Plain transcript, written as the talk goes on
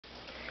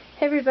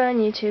Hey everybody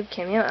on YouTube,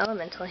 Cameo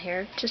Elemental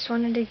here. Just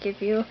wanted to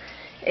give you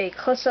a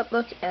close-up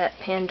look at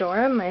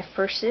Pandora, my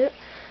fursuit.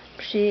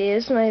 She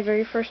is my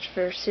very first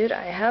fursuit.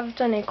 I have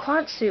done a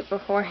quad suit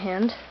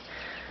beforehand.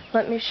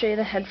 Let me show you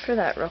the head for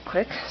that real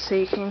quick so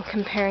you can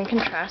compare and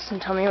contrast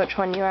and tell me which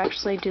one you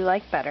actually do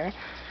like better.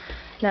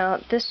 Now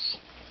this,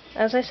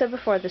 as I said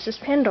before, this is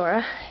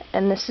Pandora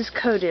and this is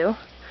Kodu.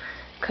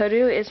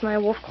 Kodu is my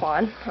wolf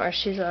quad, or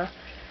she's a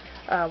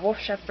wolf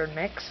shepherd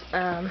mix.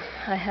 I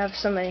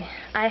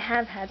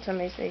have had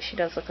somebody say she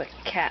does look like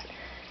a cat,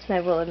 and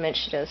I will admit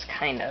she does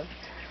kind of.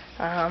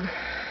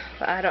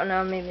 But I don't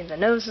know, maybe the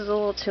nose is a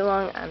little too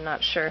long, I'm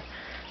not sure.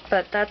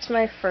 But that's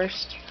my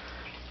first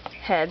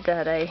head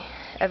that I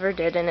ever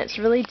did, and it's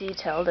really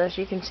detailed, as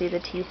you can see, the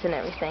teeth and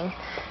everything.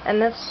 And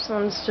this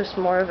one's just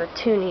more of a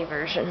toony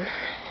version.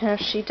 Now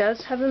she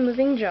does have a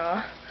moving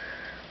jaw,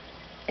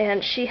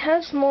 and she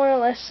has more or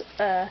less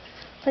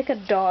like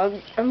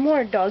a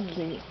more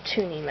doggy,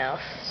 toony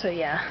mouth. So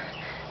yeah,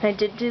 and I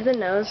did do the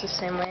nose the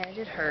same way I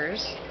did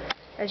hers.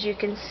 As you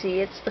can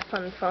see, it's the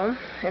fun foam,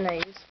 and I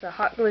used the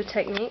hot glue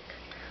technique,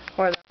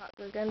 or the hot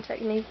glue gun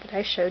technique that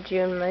I showed you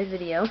in my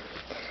video.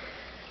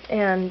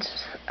 And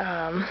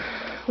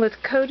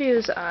with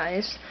Kodu's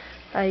eyes,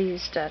 I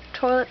used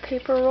toilet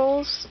paper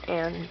rolls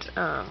and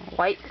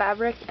white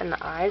fabric, and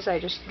the eyes I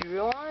just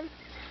drew on.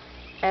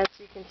 As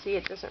you can see,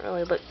 it doesn't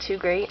really look too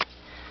great.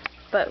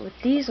 But with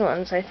these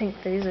ones, I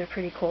think these are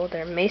pretty cool.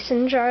 They're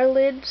mason jar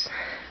lids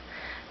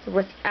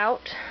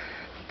without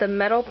the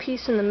metal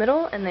piece in the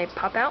middle, and they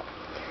pop out.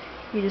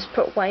 You just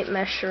put white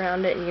mesh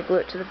around it and you glue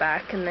it to the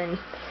back, and then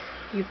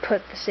you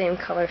put the same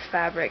color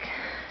fabric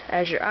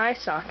as your eye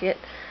socket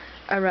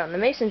around the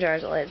mason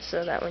jar's lid,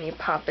 so that when you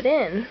pop it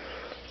in,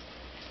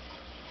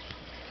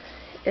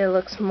 it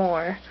looks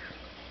more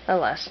or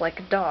less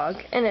like a dog,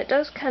 and it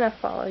does kind of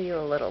follow you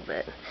a little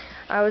bit.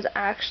 I was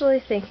actually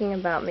thinking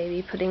about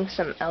maybe putting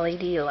some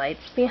LED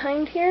lights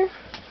behind here,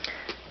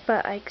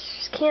 but I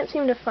just can't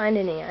seem to find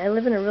any. I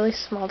live in a really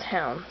small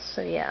town,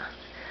 so yeah.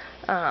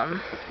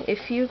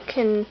 If you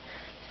can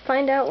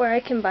find out where I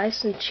can buy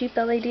some cheap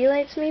LED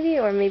lights maybe,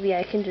 or maybe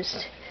I can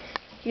just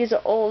use an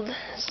old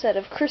set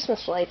of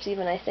Christmas lights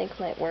even, I think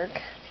might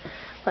work.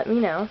 Let me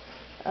know.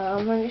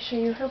 Let me show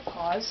you her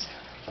paws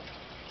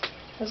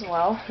as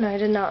well. No, I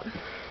did not.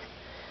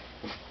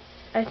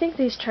 I think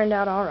these turned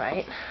out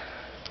alright.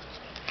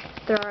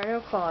 There are no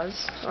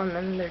claws on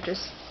them, they're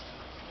just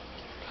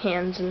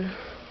hands and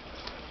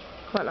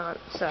whatnot.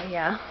 So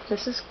yeah,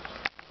 this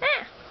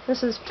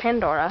is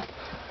Pandora,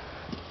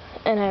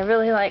 and I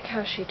really like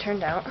how she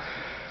turned out.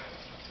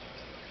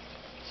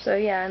 So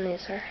yeah, and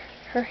these are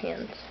her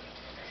hands.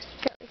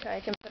 Okay, I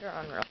can put her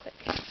on real quick.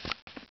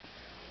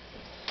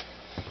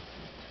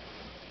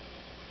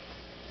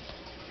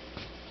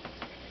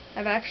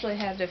 I've actually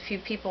had a few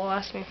people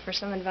ask me for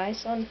some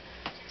advice on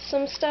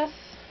some stuff,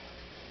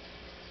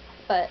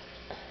 but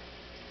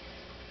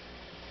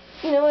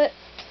you know what?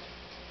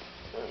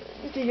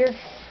 Do your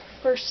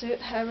fursuit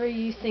however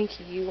you think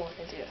you want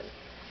to do it.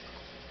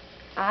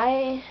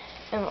 I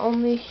am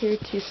only here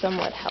to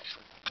somewhat help.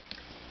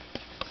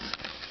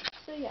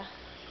 So yeah.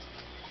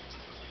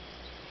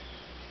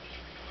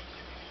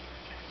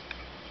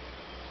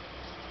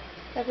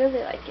 I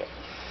really like it.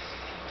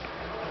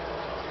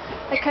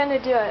 I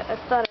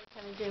thought I'd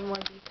kind of do a more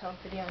detailed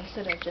video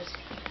instead of just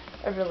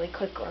a really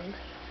quick one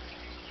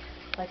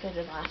like I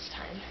did last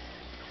time,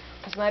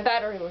 because my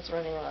battery was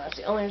running low. That's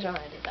the only reason why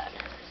I did that.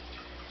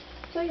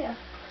 So yeah.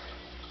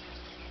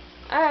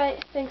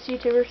 Alright, thanks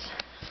YouTubers.